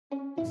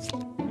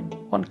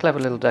one clever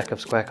little deck of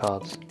square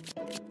cards,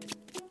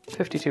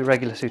 52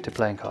 regular suited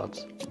playing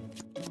cards,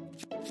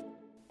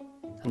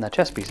 and they're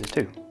chess pieces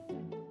too,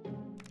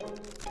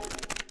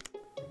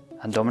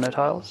 and domino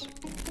tiles,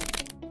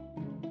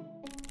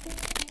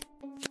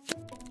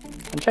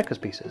 and checkers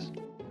pieces,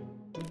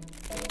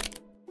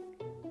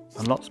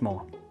 and lots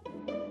more.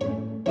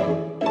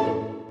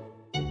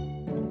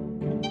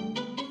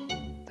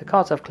 The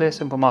cards have clear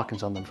simple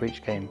markings on them for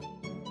each game,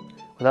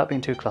 without being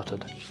too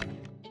cluttered.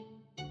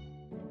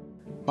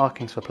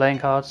 Markings for playing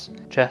cards,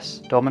 chess,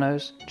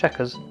 dominoes,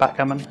 checkers,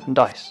 backgammon and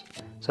dice,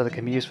 so they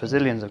can be used for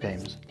zillions of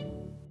games.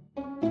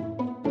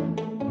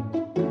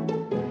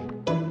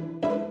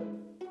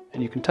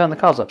 And you can turn the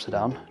cards upside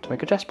down to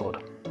make a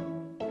chessboard.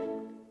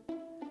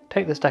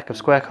 Take this deck of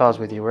square cards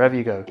with you wherever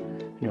you go,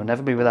 and you'll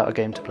never be without a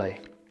game to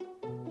play.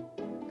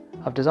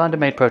 I've designed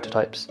and made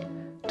prototypes,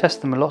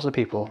 tested them with lots of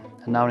people,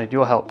 and now need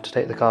your help to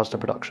take the cards to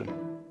production.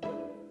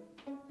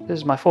 This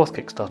is my 4th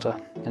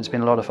Kickstarter, and it's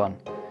been a lot of fun.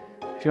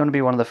 If you want to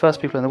be one of the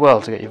first people in the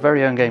world to get your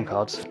very own game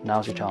cards,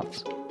 now's your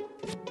chance.